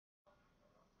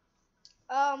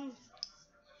Um,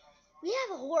 we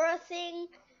have a horror thing.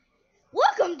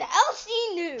 Welcome to LC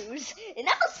News. In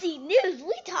LC News,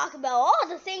 we talk about all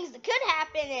the things that could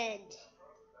happen and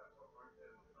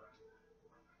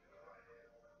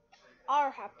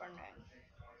are happening.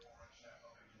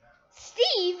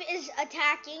 Steve is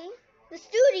attacking the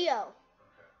studio.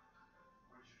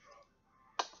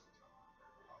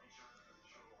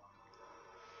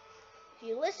 If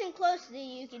you listen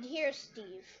closely, you can hear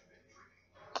Steve.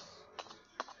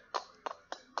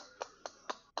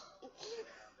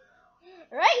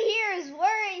 Right here is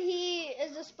where he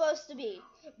is supposed to be,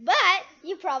 but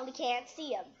you probably can't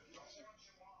see him.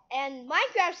 And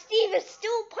Minecraft Steve is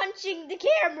still punching the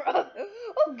camera.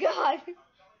 Oh God.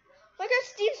 Minecraft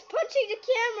Steve's punching the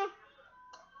camera.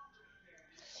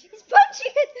 He's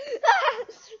punching it. Ah,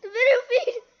 the video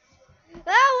feed.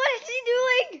 Ah, what is he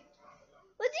doing?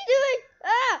 What's he doing?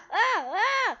 Ah.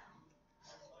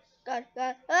 God.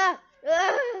 Ah.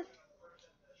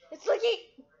 It's looking.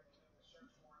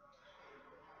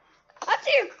 I'm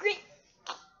seeing a creep.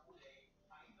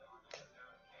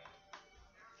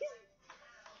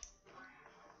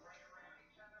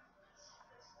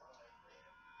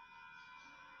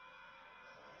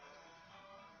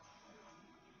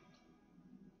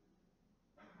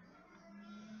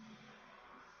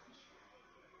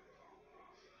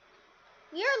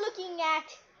 We are looking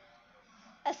at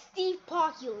a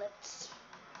Steve-pocalypse.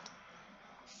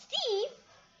 Steve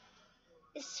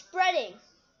is spreading.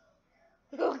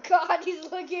 Oh God, he's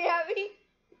looking at me.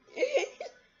 He's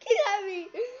looking at me.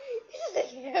 He's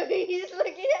looking at me. He's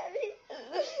looking at me.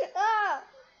 Ah!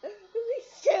 Please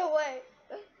stay away.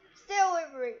 Stay away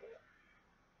from me.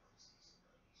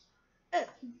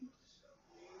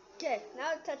 Okay,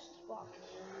 now touch this block.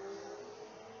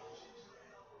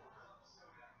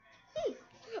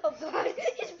 Oh God,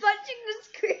 he's punching the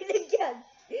screen again.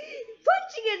 He's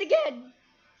punching it again.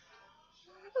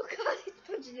 Oh God, he's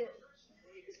punching it.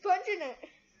 He's punching it.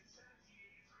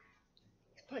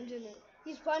 He's punching it.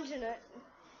 He's punching it.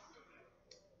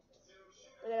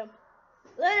 Look at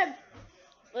him.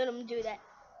 Let him do that.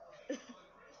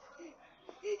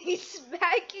 He's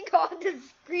smacking on the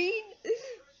screen.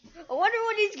 I wonder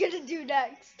what he's gonna do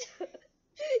next.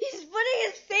 He's putting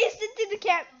his face into the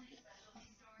camera.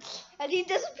 And he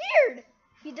disappeared.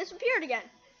 He disappeared again.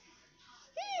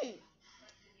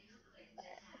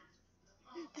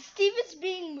 The Steve is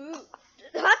being moved.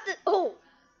 Not the oh,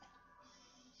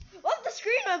 the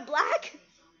screen went black.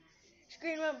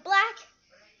 Screen went black.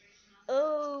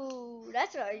 Oh,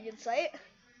 that's not a good sight.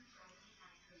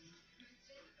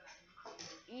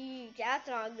 That's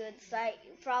not a good sight.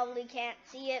 You probably can't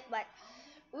see it, but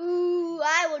ooh,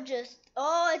 I will just.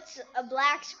 Oh, it's a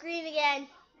black screen again.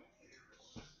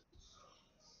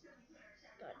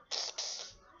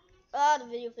 Oh, the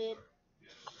video feed.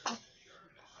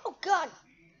 Oh God,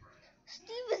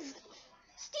 Steve is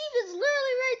literally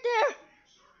right there.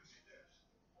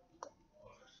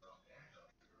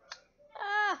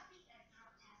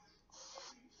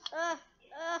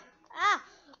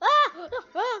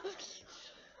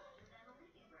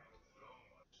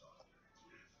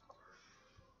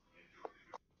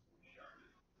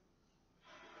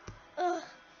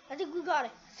 I think we got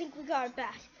it. I think we got it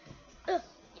back.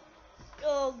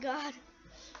 Oh God,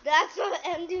 that's not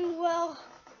ending well.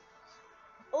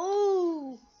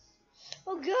 Oh,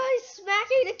 guys,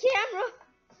 smacking the camera.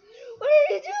 What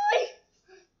are you doing?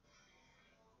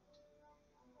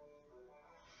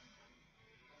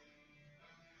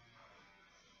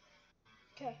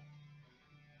 Okay.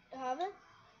 Have it?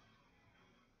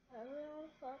 Have it on the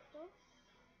platform?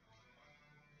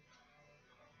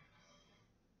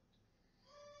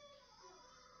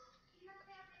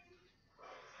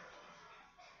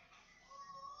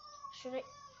 Should I?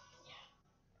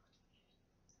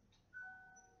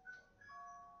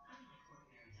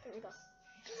 There we go.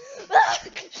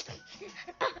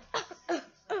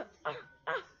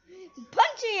 I'm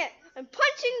punching it. I'm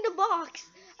punching the box.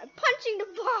 I'm punching the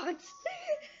box.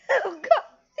 Oh God.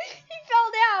 He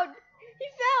fell down. He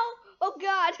fell. Oh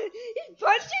God. He's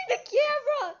punching the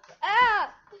camera.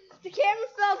 Ah. The camera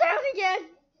fell down again.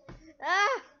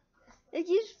 Ah. It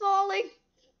keeps falling.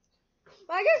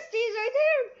 My God, Steve's right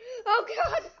there. Oh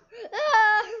God.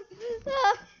 Ah.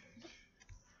 Ah.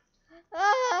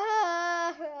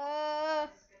 Ah.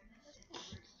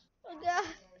 Oh God.